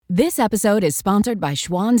This episode is sponsored by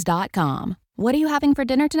Schwans.com. What are you having for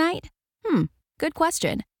dinner tonight? Good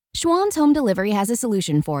question. Schwann's Home Delivery has a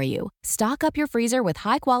solution for you. Stock up your freezer with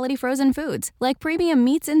high-quality frozen foods like premium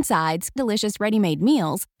meats and sides, delicious ready-made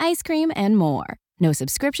meals, ice cream, and more. No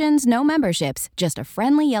subscriptions, no memberships, just a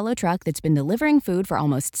friendly yellow truck that's been delivering food for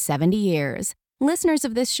almost 70 years. Listeners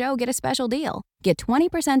of this show get a special deal. Get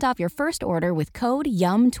 20% off your first order with code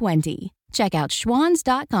YUM20. Check out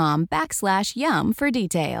schwans.com/yum for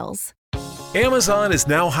details. Amazon is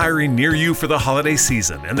now hiring near you for the holiday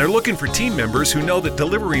season, and they're looking for team members who know that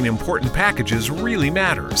delivering important packages really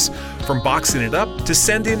matters. From boxing it up to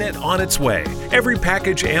sending it on its way, every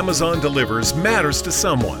package Amazon delivers matters to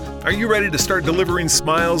someone. Are you ready to start delivering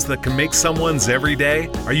smiles that can make someone's every day?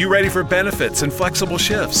 Are you ready for benefits and flexible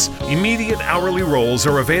shifts? Immediate hourly roles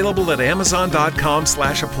are available at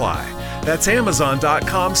amazon.com/apply. That's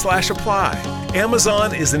amazon.com/apply.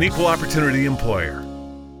 Amazon is an equal opportunity employer.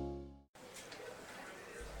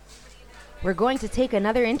 We're going to take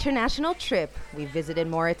another international trip. We visited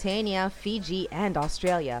Mauritania, Fiji, and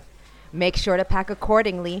Australia. Make sure to pack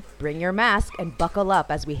accordingly, bring your mask, and buckle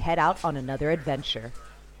up as we head out on another adventure.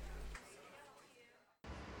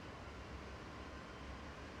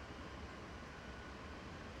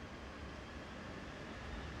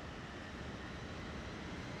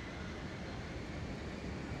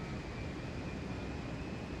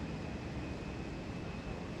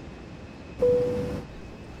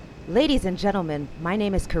 Ladies and gentlemen, my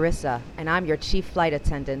name is Carissa, and I'm your chief flight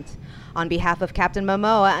attendant. On behalf of Captain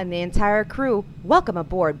Momoa and the entire crew, welcome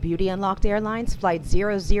aboard Beauty Unlocked Airlines Flight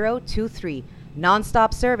 0023,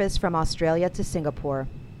 non-stop service from Australia to Singapore.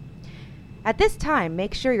 At this time,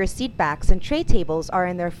 make sure your seat backs and tray tables are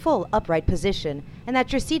in their full upright position and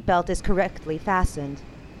that your seatbelt is correctly fastened.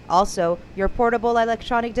 Also, your portable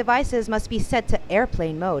electronic devices must be set to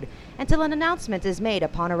airplane mode until an announcement is made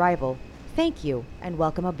upon arrival. Thank you, and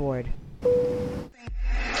welcome aboard.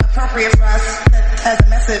 Appropriate for us as a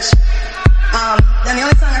message. And the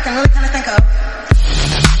only song I can really kind of think of.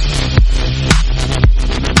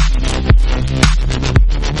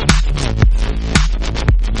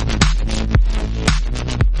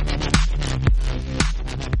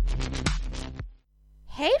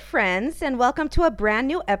 Hey friends, and welcome to a brand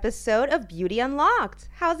new episode of Beauty Unlocked.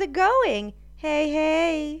 How's it going?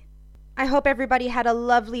 Hey. I hope everybody had a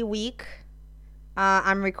lovely week.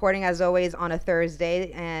 I'm recording as always on a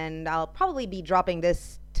Thursday, and I'll probably be dropping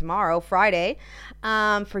this tomorrow, Friday,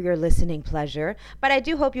 for your listening pleasure. But I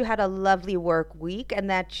do hope you had a lovely work week and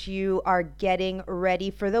that you are getting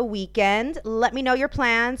ready for the weekend. Let me know your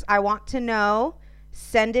plans. I want to know.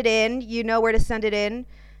 Send it in. You know where to send it in.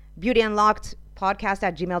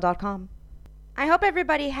 beautyunlockedpodcast@gmail.com. I hope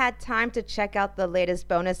everybody had time to check out the latest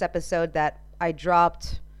bonus episode that I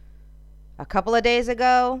dropped a couple of days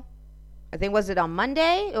ago. I think, was it on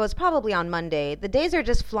Monday? It was probably on Monday. The days are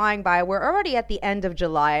just flying by. We're already at the end of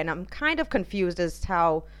July, and I'm kind of confused as to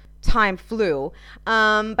how time flew.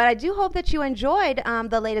 But I do hope that you enjoyed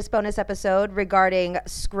the latest bonus episode regarding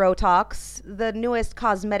Scrotox, the newest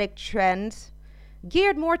cosmetic trend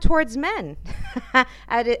geared more towards men,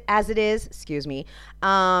 as it is,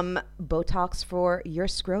 Botox for your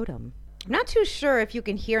scrotum. I'm not too sure if you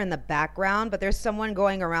can hear in the background, but there's someone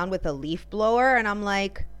going around with a leaf blower, and I'm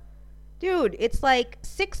like, dude, it's like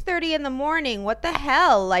 6:30 in the morning. What the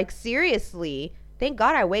hell? Like, seriously. Thank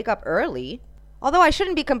God I wake up early. Although I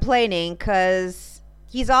shouldn't be complaining, because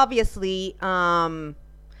he's obviously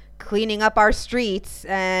cleaning up our streets,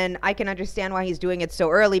 and I can understand why he's doing it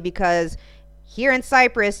so early, because here in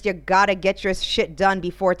Cyprus, you gotta get your shit done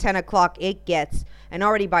before 10 o'clock it gets. And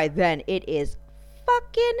already by then, it is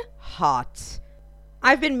fucking hot.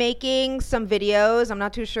 I've been making some videos. I'm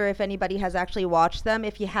not too sure if anybody has actually watched them.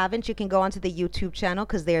 If you haven't, you can go onto the YouTube channel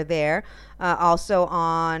because they're there. Also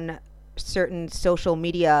on certain social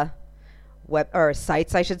media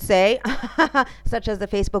sites, I should say, such as the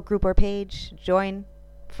Facebook group or page. Join,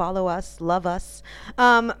 follow us, love us.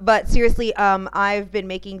 But seriously, I've been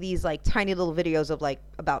making these like tiny little videos of like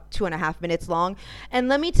about 2.5 minutes long. And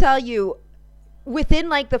let me tell you, within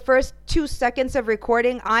like the first 2 seconds of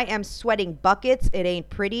recording, I am sweating buckets. It ain't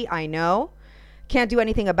pretty, I know. Can't do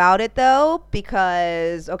anything about it though,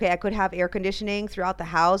 because I could have air conditioning throughout the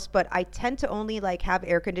house, but I tend to only like have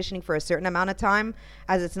air conditioning for a certain amount of time,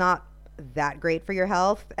 as it's not that great for your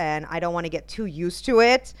health, and I don't want to get too used to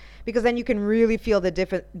it, because then you can really feel the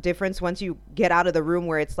difference once you get out of the room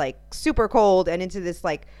where it's like super cold and into this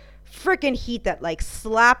like freaking heat that like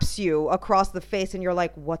slaps you across the face, and you're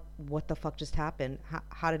like, what the fuck just happened?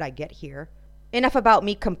 How did I get here? Enough about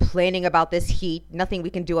me complaining about this heat. Nothing we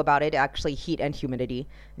can do about it. Actually, heat and humidity,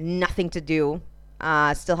 nothing to do.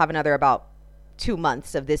 Still have another about 2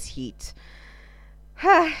 months of this heat.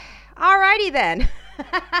 Alrighty then.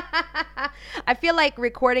 I feel like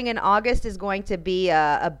recording in August is going to be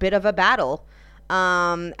a bit of a battle,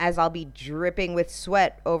 as I'll be dripping with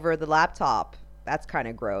sweat over the laptop. That's kind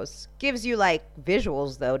of gross. Gives you like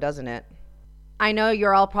visuals though, doesn't it? I know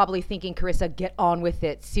you're all probably thinking, Carissa, get on with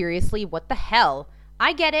it. Seriously, what the hell?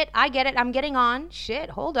 I get it. I'm getting on. Shit,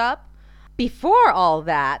 hold up. Before all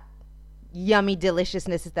that yummy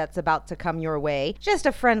deliciousness that's about to come your way, just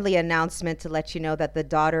a friendly announcement to let you know that the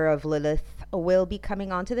daughter of Lilith will be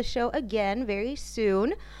coming onto the show again very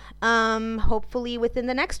soon. Hopefully within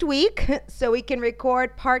the next week, so we can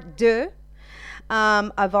record part 2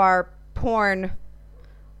 of our porn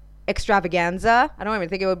extravaganza. I don't even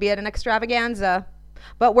think it would be an extravaganza,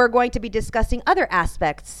 but we're going to be discussing other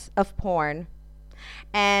aspects of porn.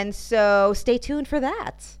 And so stay tuned for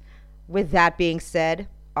that. With that being said,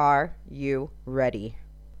 are you ready?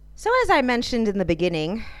 So as I mentioned in the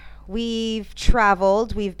beginning, we've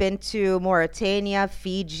traveled. We've been to Mauritania,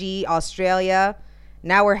 Fiji, Australia.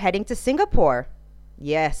 Now we're heading to Singapore.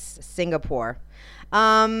 Yes, Singapore.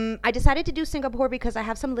 I decided to do Singapore because I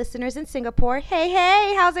have some listeners in Singapore.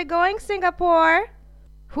 Hey, how's it going, Singapore?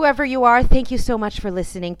 Whoever you are, thank you so much for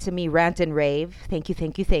listening to me rant and rave. Thank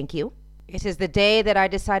you. It is the day that I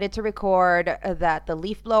decided to record that the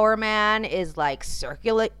leaf blower man is like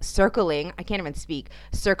circling. I can't even speak.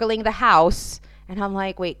 Circling the house. And I'm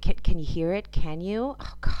like, wait, can you hear it? Can you?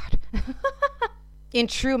 Oh, God. In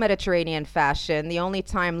true Mediterranean fashion, the only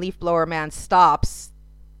time leaf blower man stops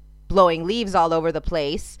blowing leaves all over the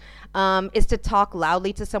place is to talk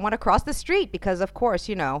loudly to someone across the street. Because, of course,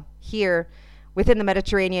 you know, here within the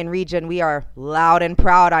Mediterranean region, we are loud and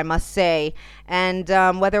proud, I must say. And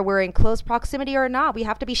whether we're in close proximity or not, we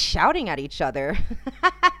have to be shouting at each other.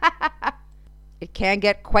 It can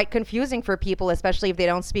get quite confusing for people, especially if they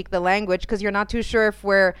don't speak the language, because you're not too sure if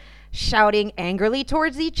we're shouting angrily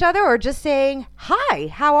towards each other or just saying, hi,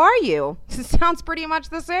 how are you? Sounds pretty much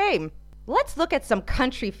the same. Let's look at some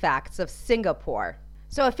country facts of Singapore.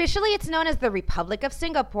 So officially, it's known as the Republic of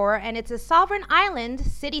Singapore, and it's a sovereign island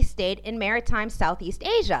city-state in maritime Southeast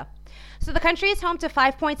Asia. So the country is home to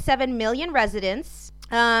 5.7 million residents,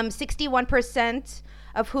 61%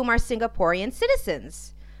 of whom are Singaporean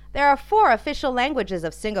citizens. There are 4 official languages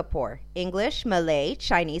of Singapore: English, Malay,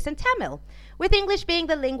 Chinese, and Tamil, with English being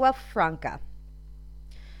the lingua franca.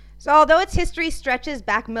 So although its history stretches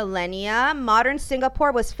back millennia, modern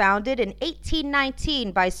Singapore was founded in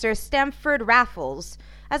 1819 by Sir Stamford Raffles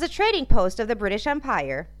as a trading post of the British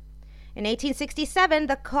Empire. In 1867,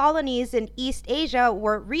 the colonies in East Asia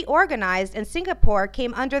were reorganized and Singapore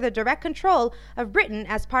came under the direct control of Britain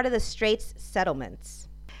as part of the Straits settlements.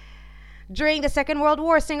 During the Second World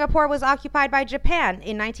War, Singapore was occupied by Japan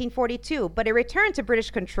in 1942, but it returned to British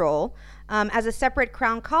control as a separate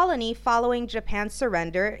crown colony following Japan's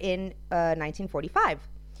surrender in 1945.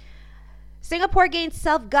 Singapore gained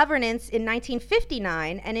self-governance in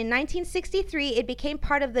 1959, and in 1963, it became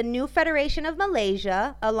part of the new Federation of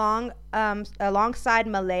Malaysia alongside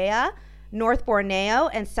Malaya, North Borneo,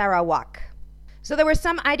 and Sarawak. So there were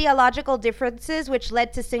some ideological differences which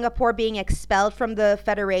led to Singapore being expelled from the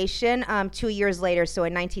Federation 2 years later, so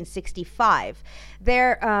in 1965,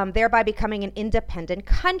 thereby becoming an independent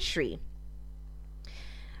country.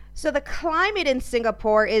 So the climate in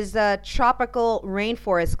Singapore is a tropical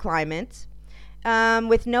rainforest climate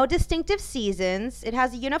with no distinctive seasons. It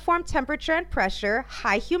has a uniform temperature and pressure,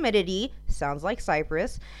 high humidity, sounds like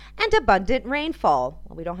Cyprus, and abundant rainfall.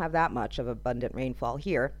 Well, we don't have that much of abundant rainfall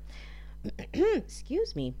here.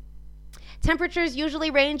 Excuse me. Temperatures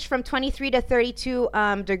usually range from 23 to 32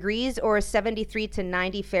 degrees or 73 to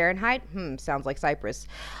 90 Fahrenheit. Sounds like Cyprus.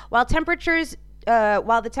 While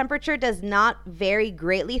the temperature does not vary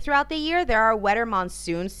greatly throughout the year, there are wetter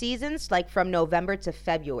monsoon seasons, like from November to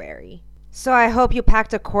February. So I hope you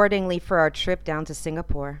packed accordingly for our trip down to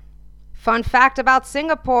Singapore. Fun fact about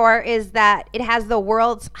Singapore is that it has the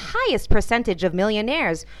world's highest percentage of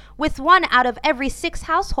millionaires, with 1 out of every 6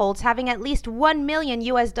 households having at least $1 million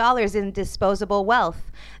in disposable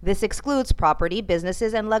wealth. This excludes property,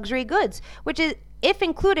 businesses, and luxury goods, which is, if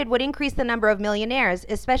included, would increase the number of millionaires,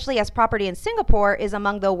 especially as property in Singapore is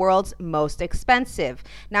among the world's most expensive.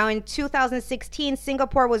 Now, in 2016,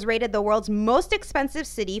 Singapore was rated the world's most expensive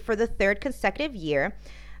city for the 3rd consecutive year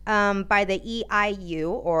by the EIU,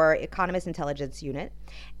 or Economist Intelligence Unit,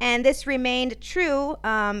 and this remained true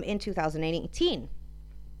in 2018.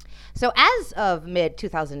 So as of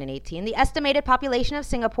mid-2018, the estimated population of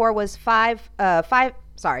Singapore was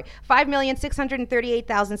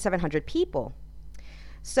 5,638,700 people.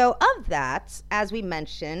 So of that, as we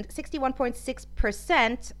mentioned,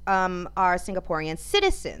 61.6% are Singaporean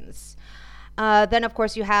citizens. Then, of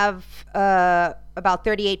course, you have about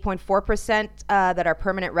 38.4% that are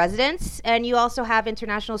permanent residents. And you also have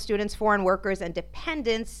international students, foreign workers, and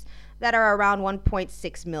dependents that are around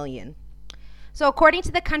 1.6 million. So according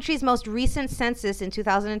to the country's most recent census in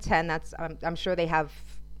 2010, I'm sure they have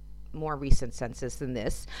more recent census than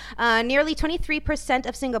this, nearly 23%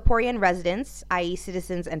 of Singaporean residents, i.e.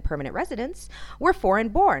 citizens and permanent residents, were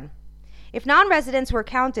foreign-born. If non-residents were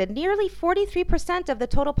counted, nearly 43% of the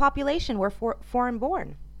total population were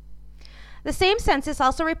foreign-born. The same census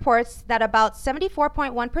also reports that about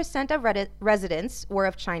 74.1% of residents were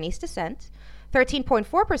of Chinese descent,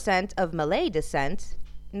 13.4% of Malay descent,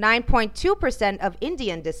 9.2% of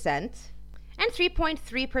Indian descent, and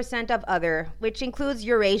 3.3% of other, which includes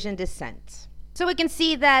Eurasian descent. So we can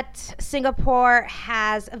see that Singapore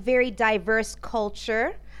has a very diverse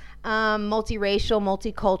culture, multiracial,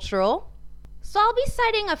 multicultural. So I'll be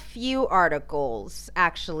citing a few articles,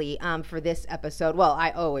 actually, for this episode. Well,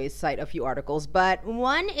 I always cite a few articles, but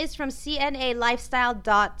one is from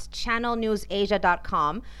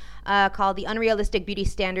cnalifestyle.channelnewsasia.com. Called The Unrealistic Beauty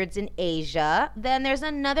Standards in Asia. Then there's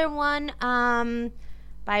another one by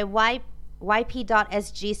YP.SG,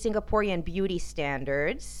 Singaporean Beauty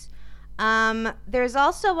Standards. There's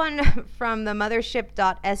also one from the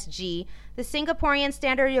Mothership.SG, The Singaporean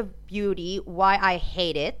Standard of Beauty, Why I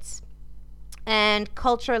Hate It. And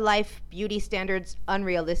Culture Life Beauty Standards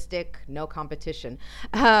Unrealistic, No Competition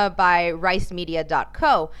by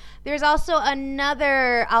ricemedia.co. There's also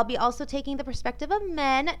another, I'll be also taking the perspective of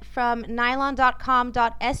men from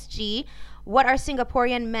nylon.com.sg. What are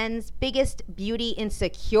Singaporean men's biggest beauty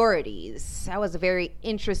insecurities? That was a very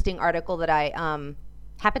interesting article that I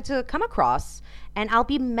happened to come across, and I'll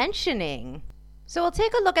be mentioning. So we'll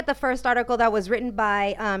take a look at the first article that was written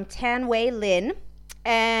by Tan Wei Lin.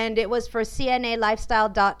 And it was for CNA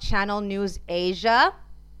News Asia,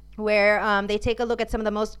 where they take a look at some of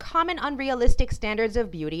the most common unrealistic standards of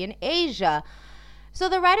beauty in Asia. So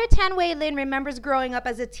the writer Tan Wei Lin remembers growing up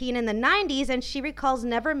as a teen in the 90s, and she recalls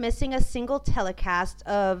never missing a single telecast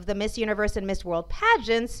of the Miss Universe and Miss World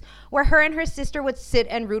pageants, where her and her sister would sit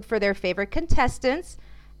and root for their favorite contestants,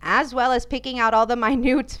 as well as picking out all the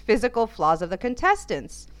minute physical flaws of the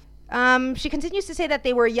contestants. She continues to say that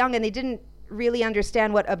they were young and they didn't really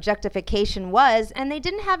understand what objectification was, and they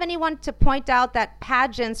didn't have anyone to point out that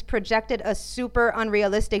pageants projected a super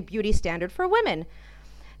unrealistic beauty standard for women.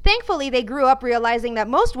 Thankfully, they grew up realizing that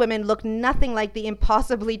most women looked nothing like the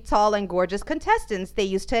impossibly tall and gorgeous contestants they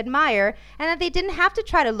used to admire, and that they didn't have to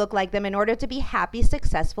try to look like them in order to be happy,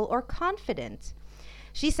 successful, or confident.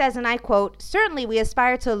 She says, and I quote, "Certainly we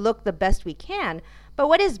aspire to look the best we can, but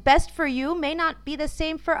what is best for you may not be the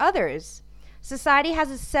same for others. Society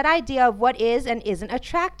has a set idea of what is and isn't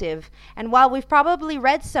attractive, and while we've probably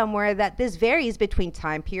read somewhere that this varies between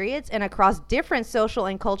time periods and across different social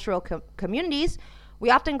and cultural communities,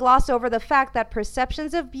 we often gloss over the fact that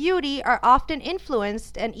perceptions of beauty are often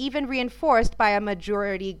influenced and even reinforced by a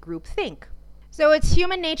majority groupthink. So it's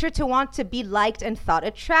human nature to want to be liked and thought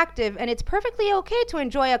attractive, and it's perfectly okay to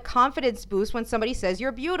enjoy a confidence boost when somebody says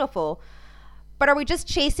you're beautiful. But are we just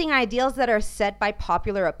chasing ideals that are set by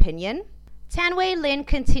popular opinion?" Tan Wei Lin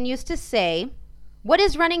continues to say, "What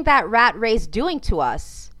is running that rat race doing to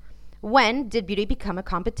us? When did beauty become a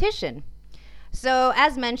competition?" So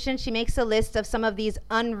as mentioned, she makes a list of some of these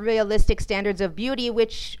unrealistic standards of beauty,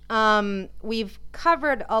 which we've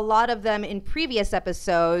covered a lot of them in previous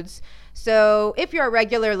episodes. So if you're a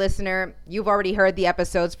regular listener, you've already heard the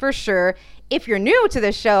episodes for sure. If you're new to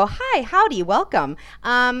the show, hi, howdy, welcome.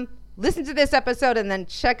 Listen to this episode and then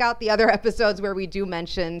check out the other episodes where we do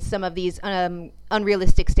mention some of these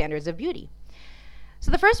unrealistic standards of beauty. So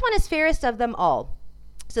the first one is fairest of them all.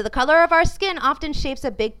 So the color of our skin often shapes a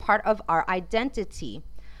big part of our identity.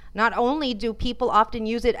 Not only do people often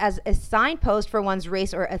use it as a signpost for one's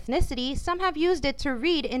race or ethnicity, some have used it to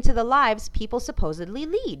read into the lives people supposedly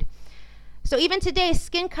lead. So even today,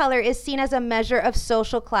 skin color is seen as a measure of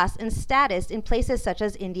social class and status in places such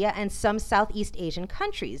as India and some Southeast Asian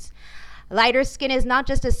countries. Lighter skin is not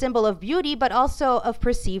just a symbol of beauty, but also of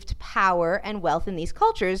perceived power and wealth in these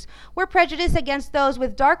cultures, where prejudice against those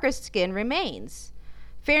with darker skin remains.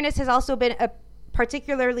 Fairness has also been a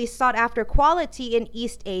particularly sought-after quality in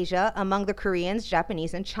East Asia among the Koreans,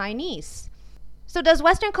 Japanese, and Chinese. So does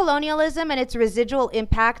Western colonialism and its residual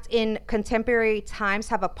impact in contemporary times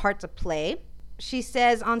have a part to play? She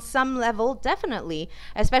says on some level, definitely,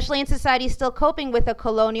 especially in societies still coping with a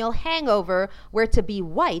colonial hangover where to be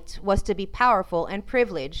white was to be powerful and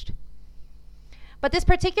privileged. But this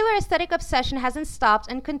particular aesthetic obsession hasn't stopped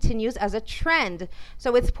and continues as a trend.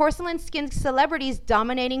 So with porcelain skinned celebrities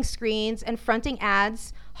dominating screens and fronting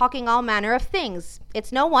ads, hawking all manner of things,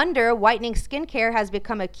 it's no wonder whitening skincare has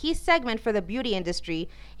become a key segment for the beauty industry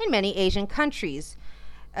in many Asian countries.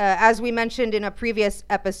 As we mentioned in a previous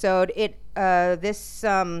episode, this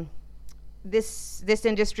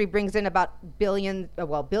industry brings in about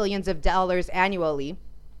billions of dollars annually.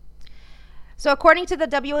 So according to the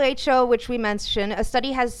WHO, which we mentioned, a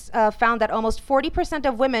study has found that almost 40%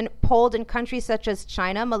 of women polled in countries such as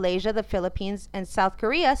China, Malaysia, the Philippines, and South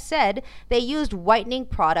Korea said they used whitening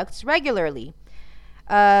products regularly.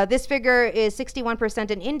 This figure is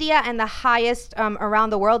 61% in India, and the highest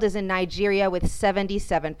around the world is in Nigeria with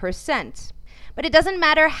 77%. But it doesn't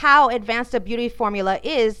matter how advanced a beauty formula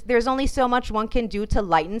is, there's only so much one can do to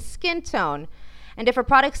lighten skin tone. And if a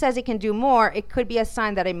product says it can do more, it could be a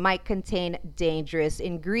sign that it might contain dangerous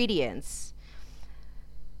ingredients.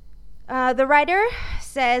 The writer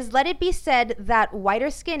says, let it be said that whiter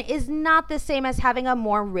skin is not the same as having a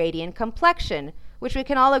more radiant complexion, which we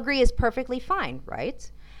can all agree is perfectly fine,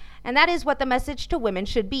 right? And that is what the message to women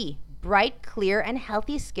should be. Bright, clear, and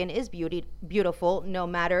healthy skin is beautiful no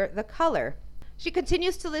matter the color. She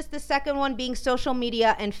continues to list the second one being social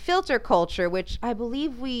media and filter culture, which I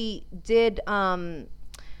believe we did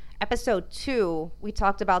episode 2. We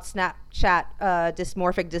talked about Snapchat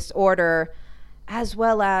dysmorphic disorder, as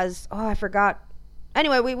well as, I forgot.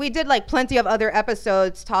 Anyway, we did like plenty of other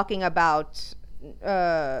episodes talking about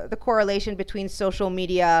the correlation between social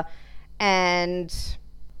media and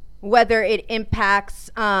whether it impacts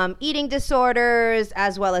eating disorders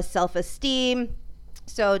as well as self-esteem.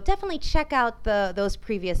 So definitely check out those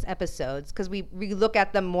previous episodes because we look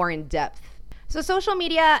at them more in depth. So social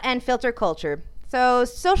media and filter culture. So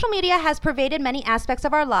social media has pervaded many aspects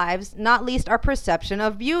of our lives, not least our perception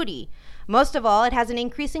of beauty. Most of all, it has an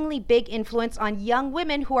increasingly big influence on young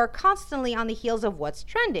women who are constantly on the heels of what's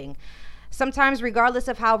trending, sometimes regardless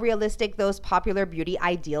of how realistic those popular beauty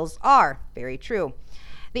ideals are. Very true.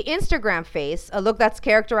 The Instagram face, a look that's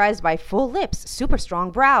characterized by full lips, super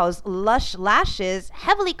strong brows, lush lashes,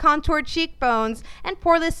 heavily contoured cheekbones, and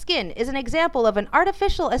poreless skin, is an example of an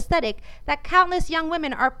artificial aesthetic that countless young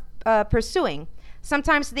women are pursuing,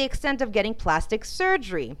 sometimes to the extent of getting plastic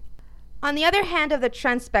surgery. On the other hand of the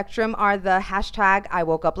trend spectrum are the hashtag I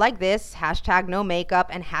woke up like this, hashtag no makeup,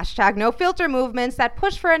 and hashtag no filter movements that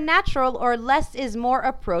push for a natural or less is more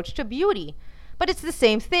approach to beauty. But it's the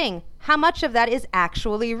same thing. How much of that is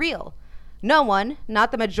actually real? No one,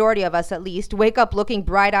 not the majority of us at least, wake up looking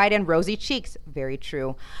bright-eyed and rosy cheeks. Very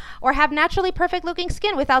true. Or have naturally perfect-looking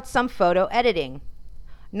skin without some photo editing.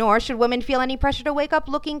 Nor should women feel any pressure to wake up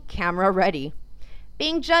looking camera-ready.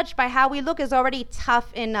 Being judged by how we look is already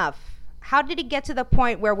tough enough. How did it get to the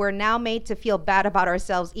point where we're now made to feel bad about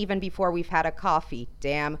ourselves even before we've had a coffee?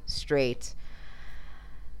 Damn straight.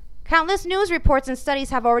 Countless news reports and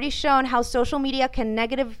studies have already shown how social media can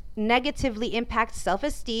negatively impact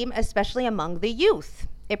self-esteem, especially among the youth.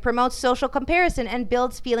 It promotes social comparison and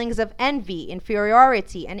builds feelings of envy,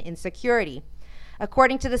 inferiority, and insecurity.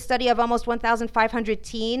 According to the study of almost 1,500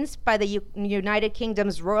 teens by the United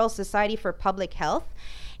Kingdom's Royal Society for Public Health,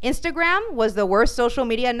 Instagram was the worst social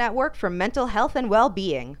media network for mental health and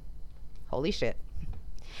well-being. Holy shit.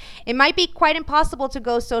 It might be quite impossible to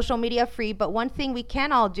go social media free, but one thing we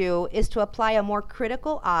can all do is to apply a more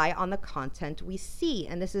critical eye on the content we see.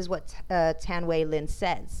 And this is what Tanwei Lin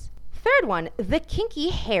says. Third one, the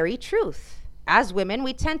kinky, hairy truth. As women,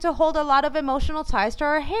 we tend to hold a lot of emotional ties to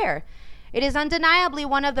our hair. It is undeniably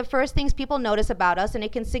one of the first things people notice about us, and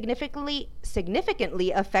it can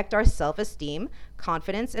significantly affect our self-esteem,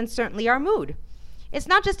 confidence, and certainly our mood. It's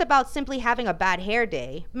not just about simply having a bad hair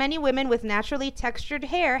day. Many women with naturally textured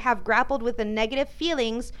hair have grappled with the negative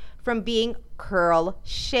feelings from being curl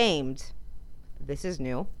shamed. This is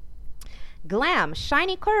new. Glam,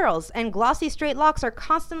 shiny curls, and glossy straight locks are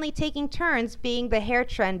constantly taking turns being the hair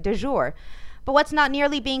trend du jour. But what's not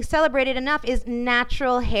nearly being celebrated enough is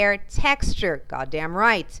natural hair texture. Goddamn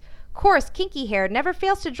right. Coarse, kinky hair never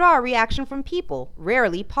fails to draw a reaction from people,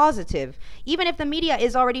 rarely positive, even if the media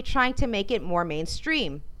is already trying to make it more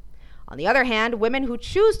mainstream. On the other hand, women who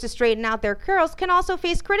choose to straighten out their curls can also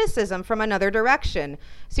face criticism from another direction.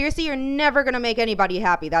 Seriously, you're never going to make anybody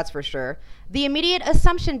happy, that's for sure. The immediate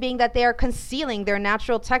assumption being that they are concealing their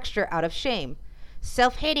natural texture out of shame.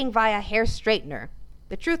 Self-hating via hair straightener.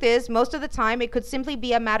 The truth is, most of the time, it could simply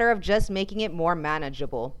be a matter of just making it more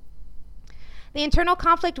manageable. The internal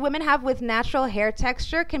conflict women have with natural hair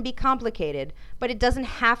texture can be complicated, but it doesn't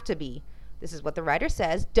have to be. This is what the writer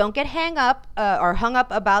says. Don't get hung up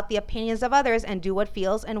about the opinions of others and do what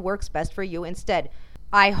feels and works best for you instead.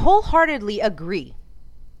 I wholeheartedly agree.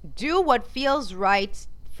 Do what feels right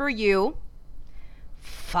for you.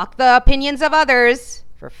 Fuck the opinions of others.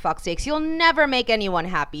 For fuck's sakes, you'll never make anyone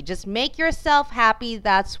happy. Just make yourself happy.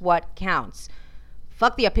 That's what counts.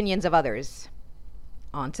 Fuck the opinions of others.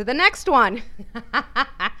 On to the next one.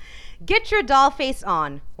 Get your doll face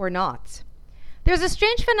on or not. There's a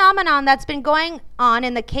strange phenomenon that's been going on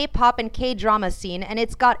in the K-pop and K-drama scene, and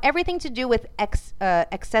it's got everything to do with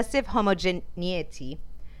excessive homogeneity.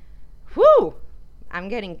 Whew! I'm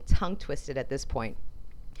getting tongue twisted at this point.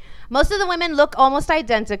 Most of the women look almost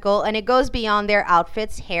identical, and it goes beyond their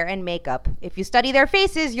outfits, hair, and makeup. If you study their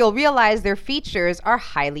faces, you'll realize their features are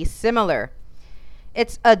highly similar.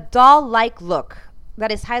 It's a doll-like look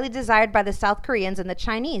that is highly desired by the South Koreans and the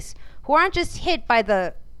Chinese, who aren't just hit by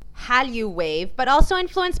the Hallyu wave, but also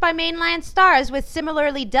influenced by mainland stars with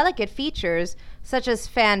similarly delicate features, such as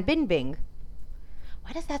Fan Bingbing.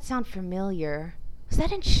 Why does that sound familiar? Was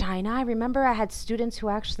that in China? I remember I had students who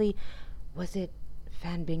actually... Was it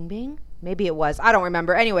Fan Bingbing? Maybe it was. I don't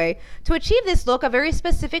remember. Anyway, to achieve this look, a very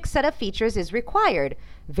specific set of features is required.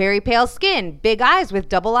 Very pale skin, big eyes with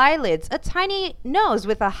double eyelids, a tiny nose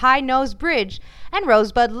with a high nose bridge, and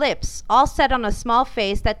rosebud lips, all set on a small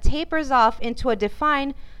face that tapers off into a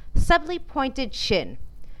defined, subtly pointed chin.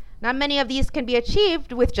 Not many of these can be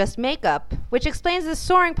achieved with just makeup, which explains the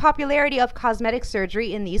soaring popularity of cosmetic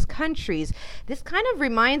surgery in these countries. This kind of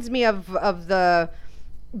reminds me of the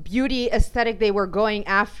beauty aesthetic they were going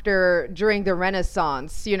after during the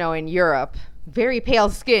Renaissance, in Europe. Very pale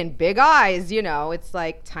skin, big eyes, it's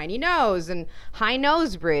like tiny nose and high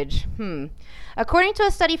nose bridge. According to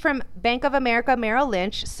a study from Bank of America Merrill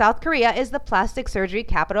Lynch, South Korea is the plastic surgery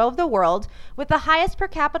capital of the world with the highest per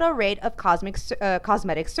capita rate of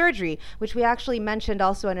cosmetic surgery, which we actually mentioned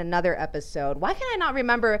also in another episode. Why can I not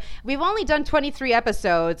remember? We've only done 23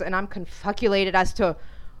 episodes and I'm confused as to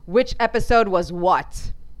which episode was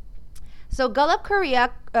what. So Gallup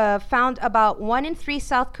Korea found about 1 in 3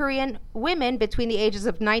 South Korean women between the ages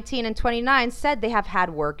of 19 and 29 said they have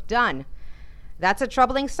had work done. That's a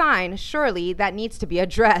troubling sign, surely, that needs to be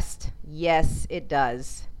addressed. Yes, it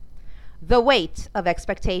does. The weight of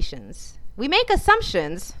expectations. We make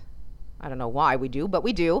assumptions, I don't know why we do, but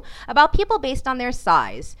we do, about people based on their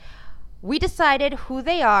size. We decided who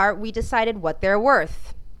they are, we decided what they're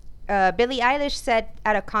worth. Billie Eilish said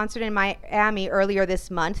at a concert in Miami earlier this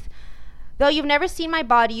month, "Though you've never seen my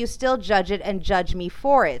body, you still judge it and judge me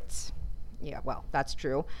for it." Yeah, well, that's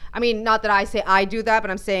true. I mean, not that I say I do that, but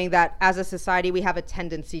I'm saying that as a society, we have a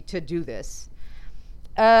tendency to do this.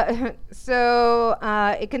 So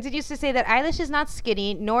it continues to say that Eilish is not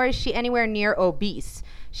skinny, nor is she anywhere near obese.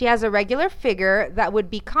 She has a regular figure that would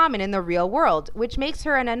be common in the real world, which makes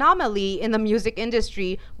her an anomaly in the music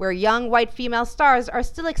industry where young white female stars are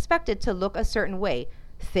still expected to look a certain way,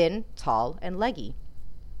 thin, tall, and leggy.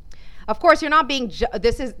 Of course, you're not being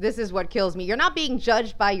this is what kills me. You're not being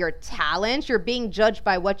judged by your talent. You're being judged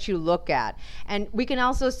by what you look at. And we can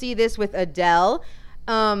also see this with Adele.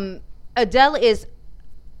 Adele is,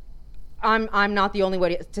 I'm not the only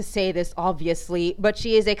one to say this, obviously, but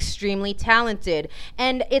she is extremely talented.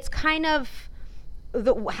 And it's kind of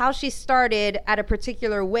how she started at a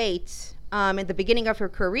particular weight at the beginning of her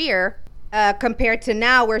career compared to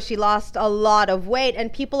now where she lost a lot of weight.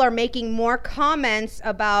 And people are making more comments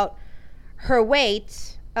about her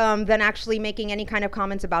weight than actually making any kind of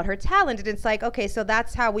comments about her talent. And it's like, okay, so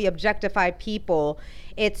that's how we objectify people.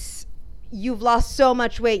 It's, you've lost so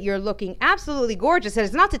much weight, you're looking absolutely gorgeous. And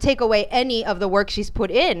it's not to take away any of the work she's put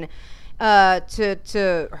in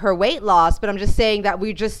to her weight loss, but I'm just saying that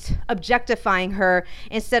we're just objectifying her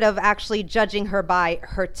instead of actually judging her by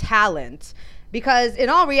her talent. Because in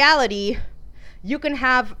all reality, you can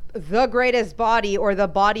have the greatest body or the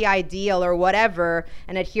body ideal or whatever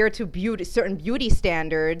and adhere to certain beauty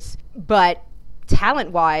standards, but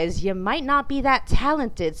talent-wise, you might not be that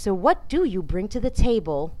talented. So what do you bring to the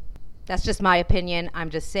table? That's just my opinion. I'm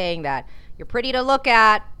just saying that you're pretty to look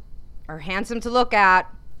at or handsome to look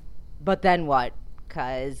at, but then what?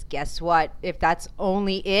 Because guess what? If that's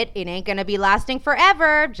only it ain't going to be lasting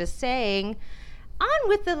forever. Just saying. On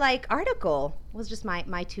with the article. It was just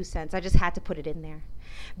my 2 cents. I just had to put it in there.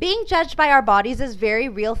 Being judged by our bodies is a very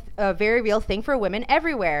real thing for women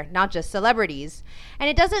everywhere, not just celebrities. And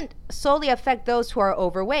it doesn't solely affect those who are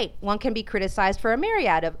overweight. One can be criticized for a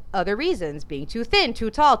myriad of other reasons, being too thin,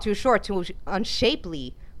 too tall, too short, too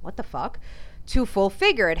unshapely. What the fuck? Too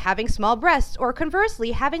full-figured, having small breasts, or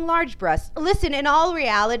conversely, having large breasts. Listen, in all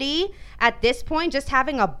reality, at this point, just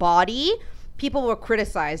having a body, people will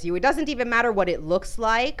criticize you. It doesn't even matter what it looks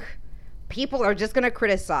like. People are just going to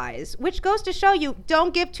criticize, which goes to show you,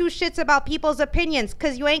 don't give two shits about people's opinions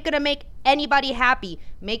because you ain't going to make anybody happy.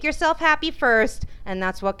 Make yourself happy first, and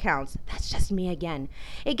that's what counts. That's just me again.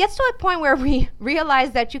 It gets to a point where we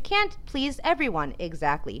realize that you can't please everyone.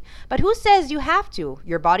 Exactly. But who says you have to?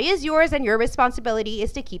 Your body is yours, and your responsibility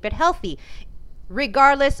is to keep it healthy,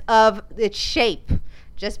 regardless of its shape.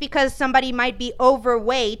 Just because somebody might be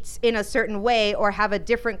overweight in a certain way or have a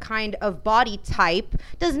different kind of body type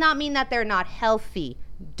does not mean that they're not healthy.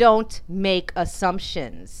 Don't make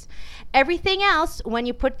assumptions. Everything else, when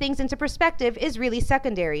you put things into perspective, is really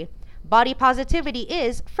secondary. Body positivity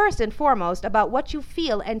is, first and foremost, about what you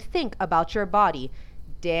feel and think about your body.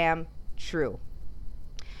 Damn true.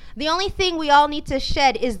 The only thing we all need to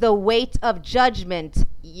shed is the weight of judgment.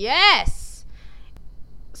 Yes!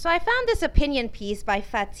 So I found this opinion piece by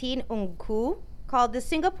Fatin Unku called The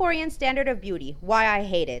Singaporean Standard of Beauty, Why I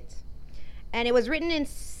Hate It. And it was written in,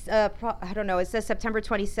 I don't know, it says September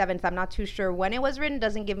 27th. I'm not too sure when it was written. It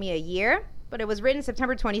doesn't give me a year, but it was written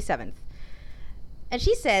September 27th. And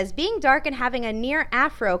she says, being dark and having a near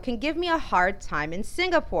afro can give me a hard time in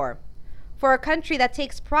Singapore. For a country that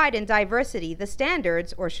takes pride in diversity, the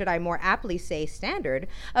standards, or should I more aptly say standard,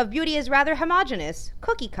 of beauty is rather homogeneous,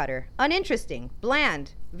 cookie cutter, uninteresting,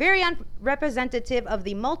 bland, very unrepresentative of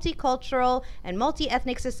the multicultural and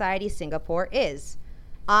multi-ethnic society Singapore is.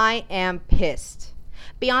 I am pissed.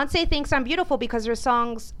 Beyonce thinks I'm beautiful because her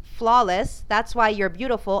songs Flawless, That's Why You're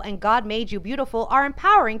Beautiful, and God Made You Beautiful are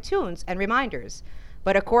empowering tunes and reminders.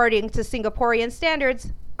 But according to Singaporean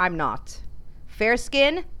standards, I'm not. Fair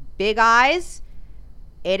skin, big eyes,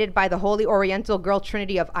 aided by the holy oriental girl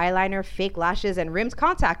trinity of eyeliner, fake lashes, and rimmed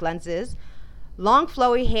contact lenses, long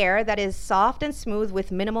flowy hair that is soft and smooth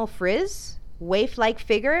with minimal frizz, waif-like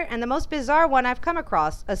figure, and the most bizarre one I've come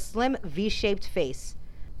across, a slim V-shaped face.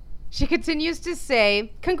 She continues to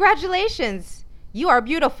say, congratulations, you are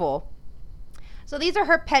beautiful. So these are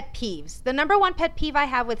her pet peeves. The number one pet peeve I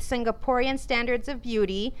have with Singaporean standards of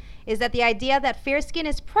beauty is that the idea that fair skin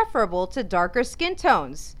is preferable to darker skin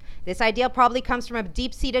tones. This idea probably comes from a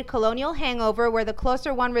deep-seated colonial hangover where the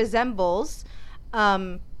closer one resembles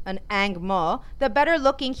an Ang Mo, the better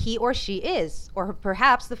looking he or she is. Or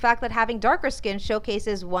perhaps the fact that having darker skin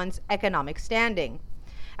showcases one's economic standing.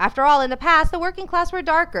 After all, in the past, the working class were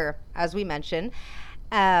darker, as we mentioned,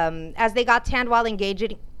 as they got tanned while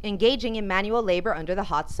engaging in manual labor under the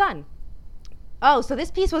hot sun. Oh, so this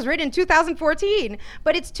piece was written in 2014,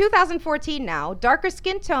 but it's 2014 now. Darker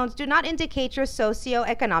skin tones do not indicate your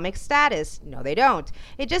socioeconomic status. No, they don't.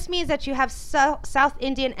 It just means that you have South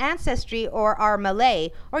Indian ancestry or are Malay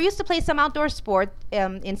or used to play some outdoor sport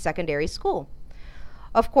in secondary school.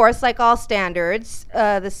 Of course, like all standards,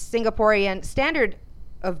 the Singaporean standard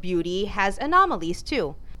of beauty has anomalies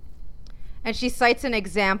too. And she cites an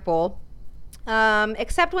example.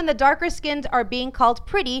 Except when the darker skinned are being called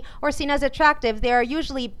pretty or seen as attractive, there are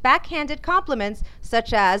usually backhanded compliments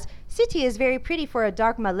such as, Siti is very pretty for a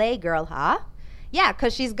dark Malay girl, huh? Yeah,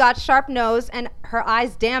 because she's got sharp nose and her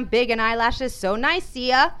eyes damn big and eyelashes so nice,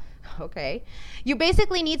 Sia. Okay. You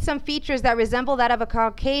basically need some features that resemble that of a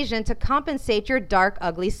Caucasian to compensate your dark,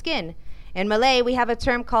 ugly skin. In Malay, we have a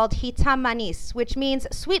term called hitam manis, which means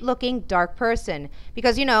sweet-looking dark person,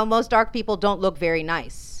 because, you know, most dark people don't look very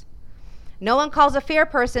nice. No one calls a fair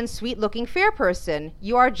person sweet-looking fair person.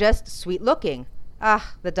 You are just sweet-looking.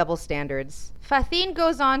 Ah, the double standards. Fatin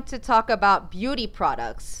goes on to talk about beauty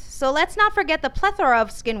products. So let's not forget the plethora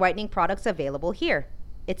of skin whitening products available here.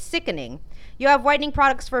 It's sickening. You have whitening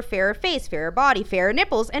products for fairer face, fairer body, fairer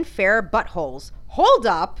nipples, and fairer buttholes. Hold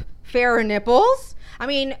up! Fairer nipples? I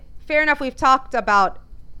mean, fair enough, we've talked about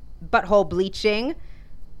butthole bleaching,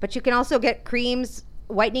 but you can also get creams,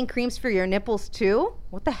 whitening creams for your nipples too?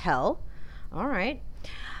 What the hell? All right.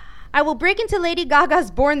 I will break into Lady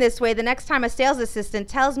Gaga's Born This Way the next time a sales assistant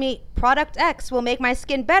tells me product X will make my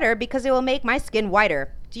skin better because it will make my skin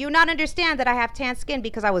whiter. Do you not understand that I have tan skin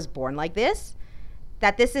because I was born like this?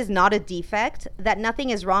 That this is not a defect? That nothing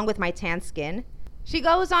is wrong with my tan skin? She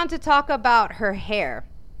goes on to talk about her hair.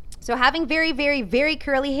 So having very, very, very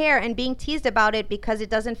curly hair and being teased about it because it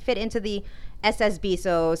doesn't fit into the SSB,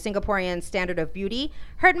 so Singaporean Standard of Beauty,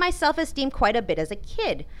 hurt my self-esteem quite a bit as a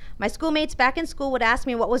kid. My schoolmates back in school would ask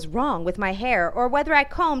me what was wrong with my hair or whether I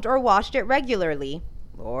combed or washed it regularly.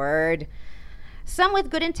 Lord. Some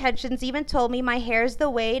with good intentions even told me my hair is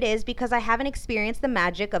the way it is because I haven't experienced the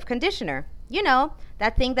magic of conditioner. You know,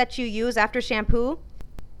 that thing that you use after shampoo?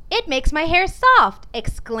 It makes my hair soft,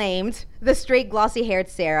 exclaimed the straight glossy-haired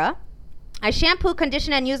Sarah. I shampoo,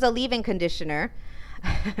 condition, and use a leave-in conditioner.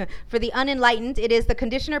 For the unenlightened, it is the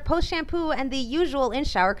conditioner post-shampoo and the usual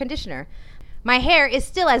in-shower conditioner. My hair is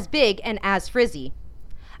still as big and as frizzy.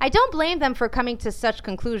 I don't blame them for coming to such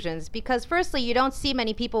conclusions because firstly, you don't see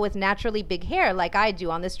many people with naturally big hair like I do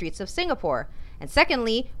on the streets of Singapore. And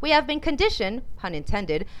secondly, we have been conditioned, pun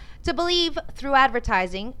intended, to believe through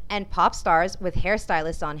advertising and pop stars with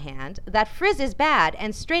hairstylists on hand that frizz is bad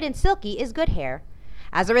and straight and silky is good hair.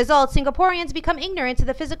 As a result, Singaporeans become ignorant to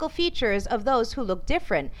the physical features of those who look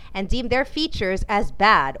different and deem their features as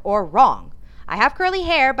bad or wrong. I have curly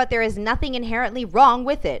hair, but there is nothing inherently wrong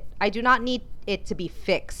with it. I do not need it to be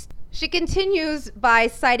fixed. She continues by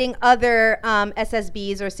citing other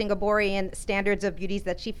SSBs or Singaporean standards of beauty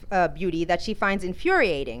that she finds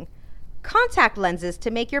infuriating. Contact lenses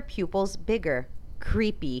to make your pupils bigger.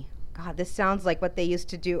 Creepy. God, this sounds like what they used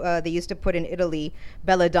to do. They used to put in Italy,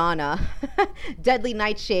 belladonna, deadly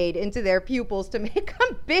nightshade into their pupils to make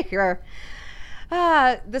them bigger.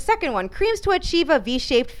 The second one, creams to achieve a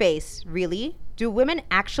V-shaped face. Really? Do women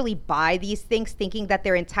actually buy these things thinking that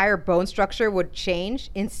their entire bone structure would change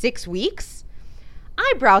in 6 weeks?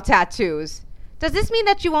 Eyebrow tattoos. Does this mean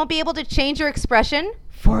that you won't be able to change your expression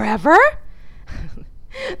forever?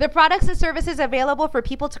 The products and services available for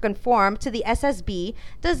people to conform to the SSB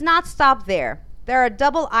does not stop there. There are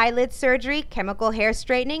double eyelid surgery, chemical hair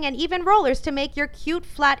straightening, and even rollers to make your cute,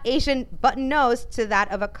 flat Asian button nose to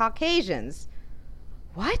that of a Caucasian's.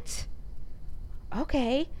 What?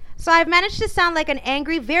 Okay. So I've managed to sound like an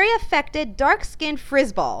angry, very affected, dark-skinned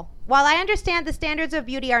frizzball. While I understand the standards of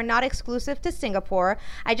beauty are not exclusive to Singapore,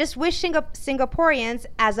 I just wish Singaporeans,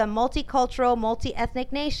 as a multicultural,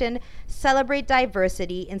 multi-ethnic nation, celebrate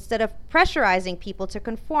diversity instead of pressurizing people to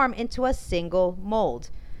conform into a single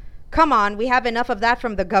mold. Come on, we have enough of that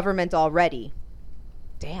from the government already.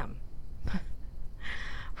 Damn.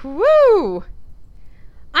 Woo!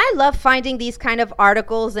 I love finding these kind of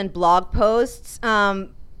articles and blog posts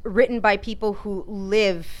written by people who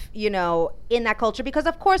live, in that culture. Because,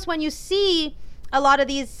 of course, when you see a lot of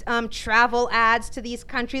these travel ads to these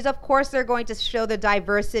countries, of course, they're going to show the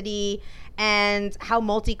diversity and how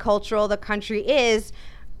multicultural the country is.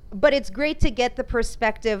 But it's great to get the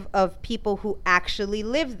perspective of people who actually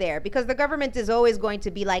live there, because the government is always going to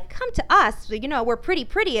be like, come to us, we're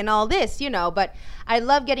pretty and all this, But I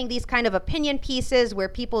love getting these kind of opinion pieces where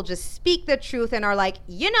people just speak the truth and are like,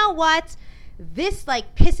 you know what? This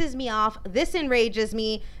pisses me off. This enrages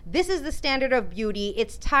me. This is the standard of beauty.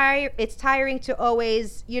 It's tiring to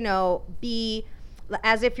always, be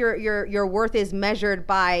as if your worth is measured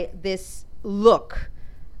by this look,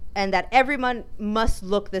 and that everyone must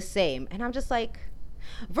look the same. And I'm just like,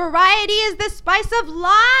 variety is the spice of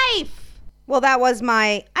life. Well, that was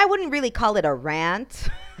I wouldn't really call it a rant,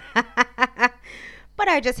 but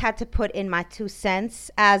I just had to put in my 2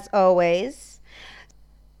 cents, as always.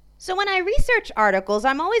 So when I research articles,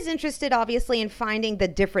 I'm always interested, obviously, in finding the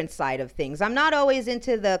different side of things. I'm not always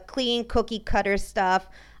into the clean cookie cutter stuff.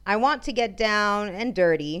 I want to get down and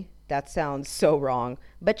dirty. That sounds so wrong,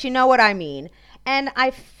 but you know what I mean. And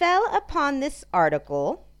I fell upon this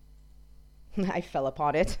article. I fell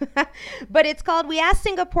upon it. But it's called, We Ask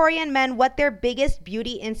Singaporean Men What Their Biggest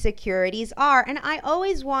Beauty Insecurities Are. And I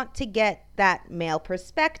always want to get that male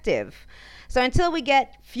perspective. So until we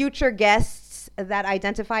get future guests that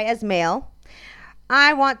identify as male,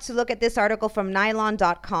 I want to look at this article from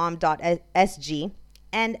nylon.com.sg.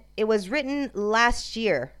 And it was written last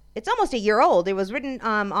year. It's almost a year old. It was written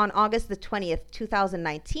on August the 20th,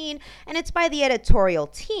 2019, and it's by the editorial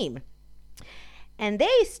team. And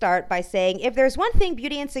they start by saying, if there's one thing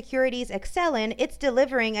beauty insecurities excel in, it's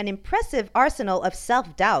delivering an impressive arsenal of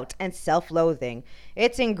self-doubt and self-loathing.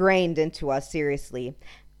 It's ingrained into us, seriously.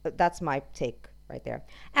 That's my take right there.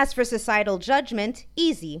 As for societal judgment,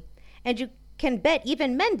 easy. And you can bet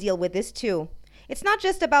even men deal with this too. It's not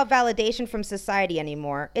just about validation from society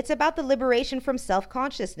anymore. It's about the liberation from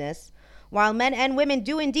self-consciousness. While men and women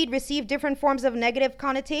do indeed receive different forms of negative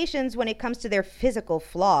connotations when it comes to their physical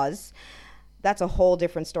flaws, that's a whole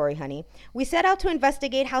different story, honey. We set out to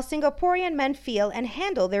investigate how Singaporean men feel and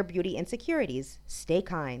handle their beauty insecurities. Stay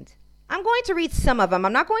kind. I'm going to read some of them.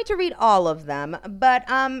 I'm not going to read all of them, but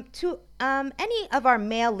to any of our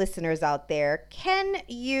male listeners out there, can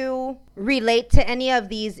you relate to any of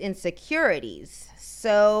these insecurities?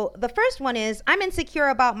 So the first one is, I'm insecure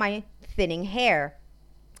about my thinning hair.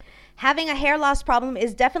 Having a hair loss problem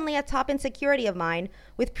is definitely a top insecurity of mine,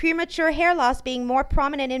 with premature hair loss being more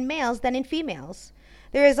prominent in males than in females.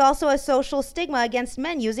 There is also a social stigma against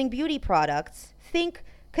men using beauty products. Think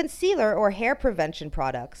concealer or hair prevention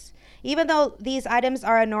products. Even though these items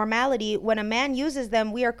are a normality, when a man uses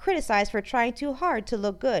them, we are criticized for trying too hard to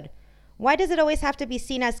look good. Why does it always have to be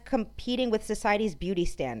seen as competing with society's beauty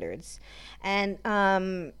standards? And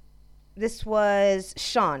this was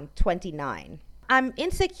Sean, 29. I'm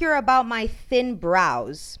insecure about my thin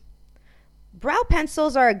brows. Brow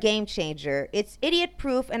pencils are a game changer. It's idiot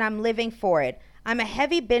proof and I'm living for it. I'm a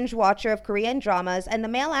heavy binge watcher of Korean dramas and the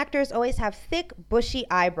male actors always have thick, bushy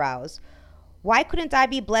eyebrows. Why couldn't I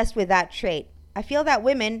be blessed with that trait? I feel that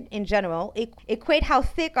women, in general, equate how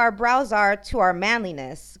thick our brows are to our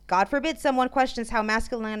manliness. God forbid someone questions how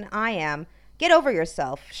masculine I am. Get over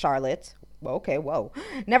yourself, Charlotte. Okay, whoa.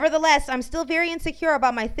 Nevertheless, I'm still very insecure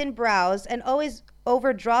about my thin brows and always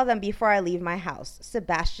overdraw them before I leave my house.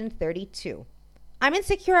 Sebastian, 32. I'm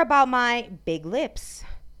insecure about my big lips.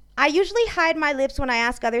 I usually hide my lips when I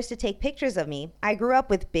ask others to take pictures of me. I grew up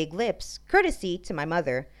with big lips, courtesy to my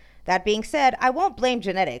mother. That being said, I won't blame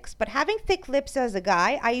genetics, but having thick lips as a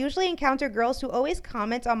guy, I usually encounter girls who always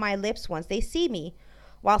comment on my lips once they see me.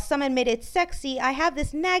 While some admit it's sexy, I have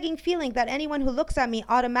this nagging feeling that anyone who looks at me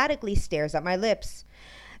automatically stares at my lips.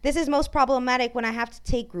 This is most problematic when I have to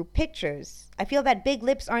take group pictures. I feel that big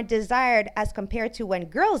lips aren't desired as compared to when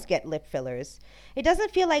girls get lip fillers. It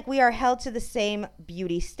doesn't feel like we are held to the same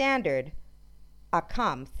beauty standard.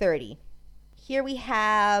 Akam, 30. Here we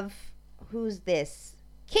have, who's this?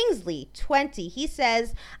 Kingsley, 20. He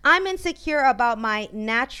says, I'm insecure about my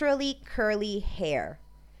naturally curly hair.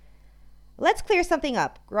 Let's clear something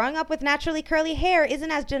up. Growing up with naturally curly hair isn't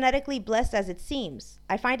as genetically blessed as it seems.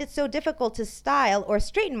 I find it so difficult to style or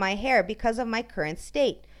straighten my hair because of my current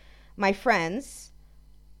state. My friends,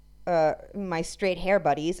 my straight hair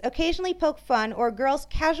buddies, occasionally poke fun or girls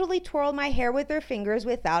casually twirl my hair with their fingers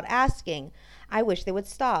without asking. I wish they would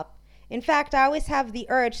stop. In fact, I always have the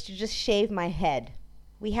urge to just shave my head.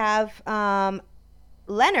 We have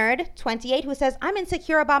Leonard, 28, who says, I'm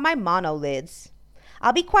insecure about my monolids.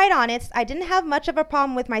 I'll be quite honest, I didn't have much of a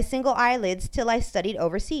problem with my single eyelids till I studied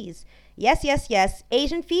overseas. Yes,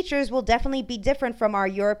 Asian features will definitely be different from our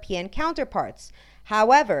European counterparts.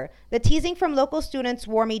 However, the teasing from local students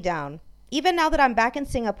wore me down. Even now that I'm back in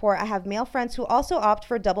Singapore, I have male friends who also opt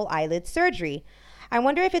for double eyelid surgery. I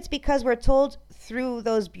wonder if it's because we're told through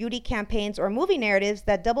those beauty campaigns or movie narratives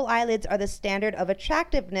that double eyelids are the standard of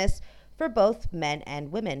attractiveness for both men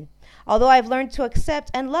and women. Although I've learned to accept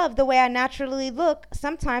and love the way I naturally look,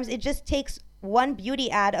 sometimes it just takes one beauty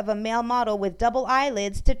ad of a male model with double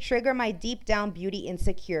eyelids to trigger my deep down beauty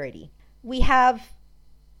insecurity. We have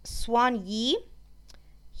Swan Yi.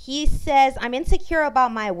 He says, I'm insecure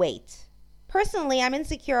about my weight. Personally, I'm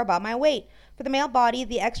insecure about my weight. For the male body,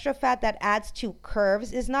 the extra fat that adds to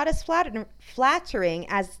curves is not as flattering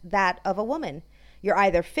as that of a woman. You're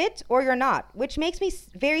either fit or you're not, which makes me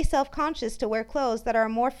very self-conscious to wear clothes that are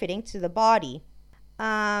more fitting to the body.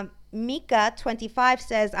 Mika, 25,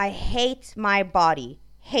 says, I hate my body.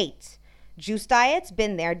 Hate. Juice diets,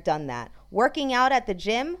 been there, done that. Working out at the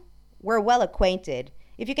gym, we're well acquainted.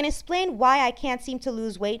 If you can explain why I can't seem to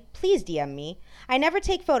lose weight, please DM me. I never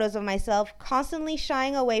take photos of myself, constantly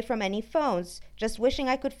shying away from any phones, just wishing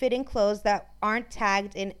I could fit in clothes that aren't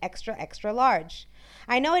tagged in extra, extra large.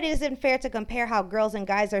 I know it isn't fair to compare how girls and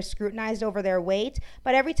guys are scrutinized over their weight,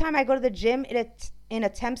 but every time I go to the gym in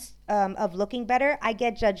attempts of looking better, I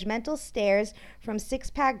get judgmental stares from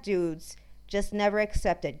six-pack dudes. Just never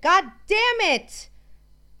accepted. God damn it!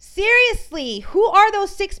 Seriously, who are those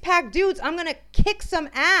six-pack dudes? I'm gonna kick some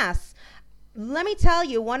ass. Let me tell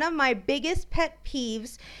you, one of my biggest pet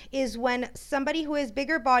peeves is when somebody who has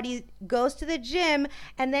bigger body goes to the gym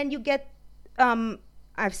and then you get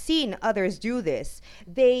I've seen others do this.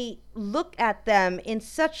 They look at them in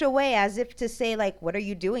such a way as if to say, like, what are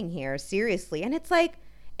you doing here? Seriously. And it's like,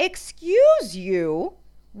 excuse you?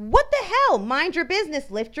 What the hell? Mind your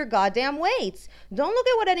business. Lift your goddamn weights. Don't look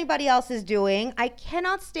at what anybody else is doing. I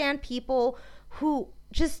cannot stand people who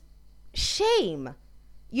just shame.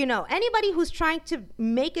 You know, anybody who's trying to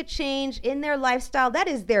make a change in their lifestyle, that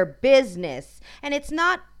is their business. And it's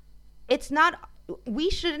not, we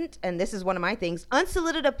shouldn't, and this is one of my things,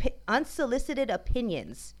 unsolicited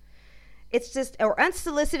opinions. It's just, or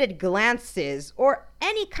unsolicited glances, or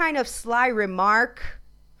any kind of sly remark.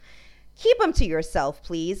 Keep them to yourself,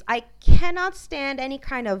 please. I cannot stand any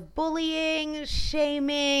kind of bullying,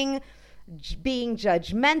 shaming, being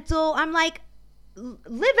judgmental. I'm like,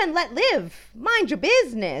 live and let live. Mind your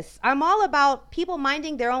business. I'm all about people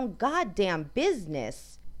minding their own goddamn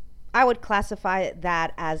business. I would classify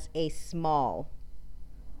that as a small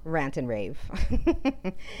rant and rave.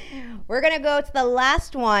 We're going to go to the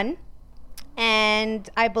last one. And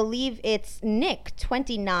I believe it's Nick,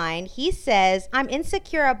 29. He says, I'm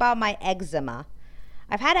insecure about my eczema.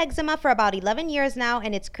 I've had eczema for about 11 years now,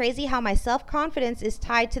 and it's crazy how my self-confidence is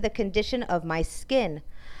tied to the condition of my skin.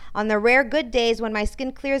 On the rare good days when my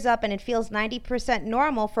skin clears up and it feels 90%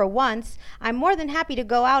 normal for once, I'm more than happy to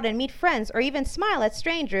go out and meet friends or even smile at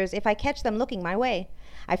strangers if I catch them looking my way.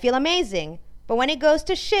 I feel amazing. But when it goes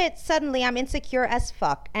to shit, suddenly I'm insecure as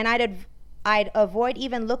fuck, and I'd avoid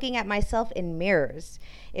even looking at myself in mirrors.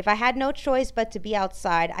 If I had no choice but to be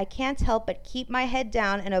outside, I can't help but keep my head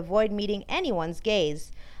down and avoid meeting anyone's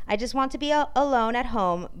gaze. I just want to be alone at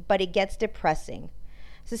home, but it gets depressing.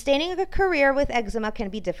 Sustaining a career with eczema can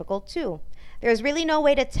be difficult too. There's really no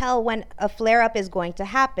way to tell when a flare-up is going to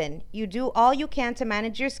happen. You do all you can to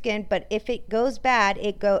manage your skin, but if it goes bad,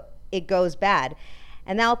 it goes bad.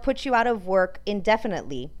 And that'll put you out of work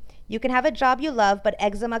indefinitely. You can have a job you love, but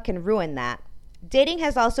eczema can ruin that. Dating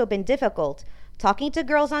has also been difficult. Talking to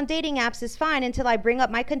girls on dating apps is fine until I bring up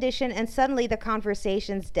my condition and suddenly the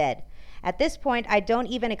conversation's dead. At this point, I don't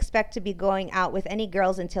even expect to be going out with any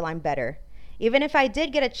girls until I'm better. Even if I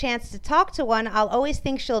did get a chance to talk to one, I'll always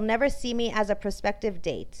think she'll never see me as a prospective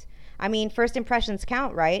date. I mean, first impressions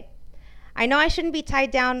count, right? I know I shouldn't be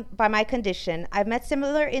tied down by my condition. I've met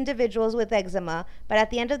similar individuals with eczema, but at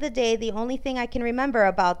the end of the day, the only thing I can remember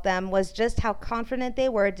about them was just how confident they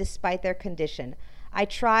were despite their condition. I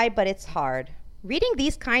try, but it's hard. Reading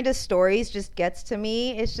these kind of stories just gets to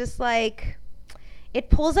me. It's just like, it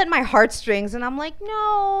pulls at my heartstrings, and I'm like,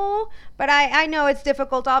 no. But I know it's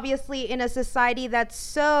difficult, obviously, in a society that's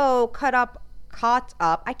so caught up.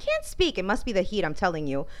 I can't speak. It must be the heat, I'm telling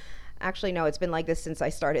you. Actually, no, it's been like this since I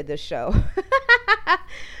started this show.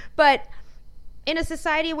 But in a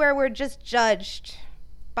society where we're just judged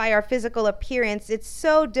by our physical appearance, it's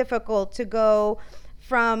so difficult to go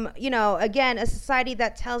from, again, a society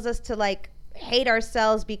that tells us to like hate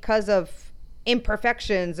ourselves because of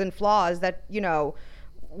imperfections and flaws that,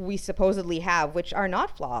 we supposedly have, which are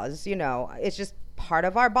not flaws, it's just part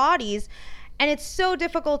of our bodies. And it's so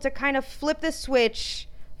difficult to kind of flip the switch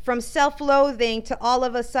from self-loathing to all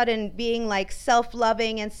of a sudden being like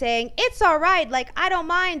self-loving and saying, it's all right, like I don't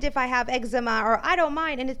mind if I have eczema, or I don't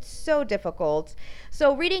mind, and it's so difficult.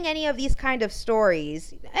 So reading any of these kind of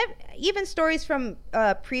stories, even stories from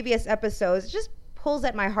previous episodes, just pulls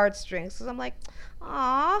at my heartstrings, because I'm like,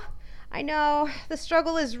 aw, I know, the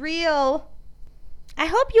struggle is real. I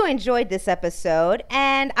hope you enjoyed this episode,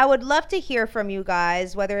 and I would love to hear from you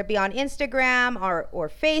guys, whether it be on Instagram or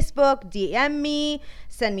Facebook. DM me,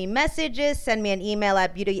 send me messages, send me an email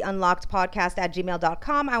at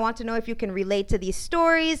beautyunlockedpodcast@gmail.com. I want to know if you can relate to these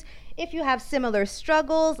stories. If you have similar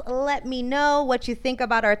struggles, let me know what you think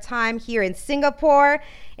about our time here in Singapore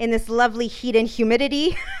in this lovely heat and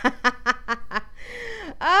humidity.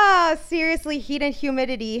 Seriously, heat and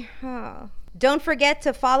humidity. Don't forget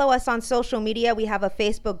to follow us on social media. We have a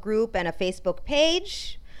Facebook group and a Facebook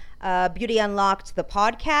page, Beauty Unlocked, the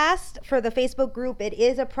podcast. For the Facebook group, it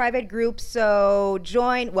is a private group, so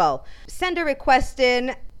send a request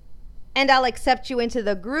in, and I'll accept you into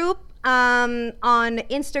the group. On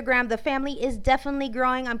Instagram, the family is definitely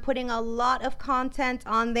growing. I'm putting a lot of content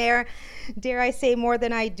on there. Dare I say more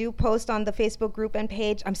than I do post on the Facebook group and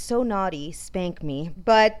page. I'm so naughty, spank me.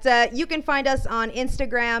 But you can find us on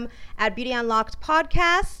Instagram at Beauty Unlocked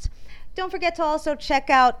Podcast. Don't forget to also check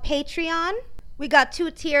out Patreon. We got 2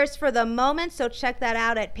 tiers for the moment, so check that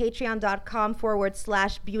out at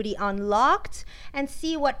patreon.com/Beauty Unlocked and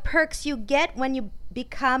see what perks you get when you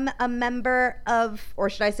become a member of, or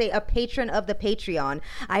should I say a patron of the Patreon.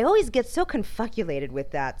 I always get so confuculated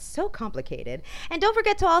with that, so complicated. And don't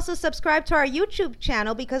forget to also subscribe to our YouTube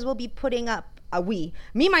channel, because we'll be putting up, we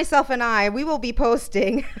will be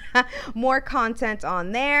posting more content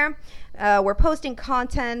on there. We're posting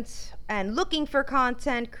content and looking for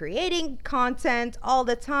content, creating content all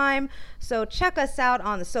the time. So check us out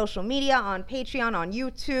on the social media, on Patreon, on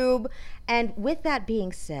YouTube. And with that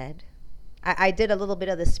being said, I did a little bit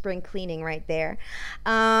of the spring cleaning right there.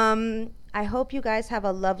 I hope you guys have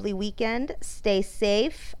a lovely weekend. Stay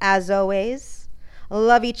safe, as always.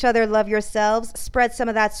 Love each other, love yourselves. Spread some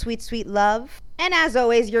of that sweet, sweet love. And as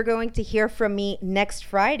always, you're going to hear from me next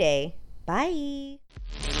Friday. Bye.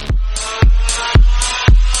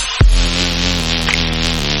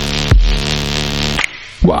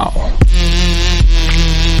 Wow.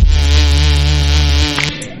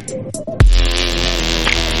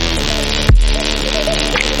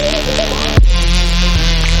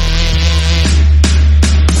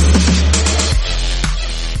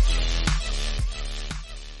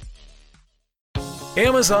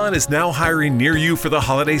 Amazon is now hiring near you for the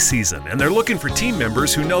holiday season, and they're looking for team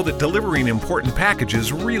members who know that delivering important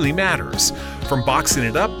packages really matters. From boxing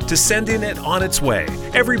it up to sending it on its way,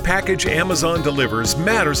 every package Amazon delivers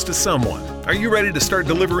matters to someone. Are you ready to start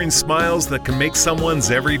delivering smiles that can make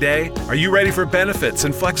someone's every day? Are you ready for benefits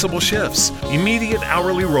and flexible shifts? Immediate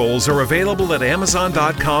hourly roles are available at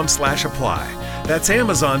amazon.com/apply. That's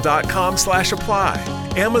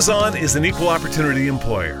amazon.com/apply. Amazon is an equal opportunity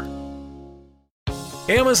employer.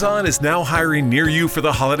 Amazon is now hiring near you for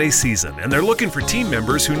the holiday season, and they're looking for team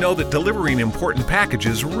members who know that delivering important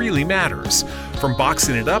packages really matters. From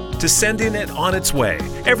boxing it up to sending it on its way,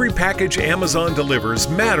 every package Amazon delivers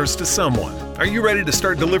matters to someone. Are you ready to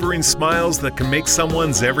start delivering smiles that can make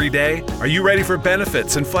someone's every day? Are you ready for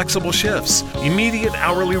benefits and flexible shifts? Immediate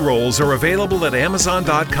hourly roles are available at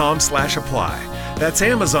amazon.com/apply. That's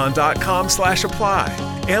amazon.com/apply.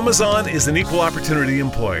 Amazon is an equal opportunity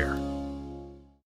employer.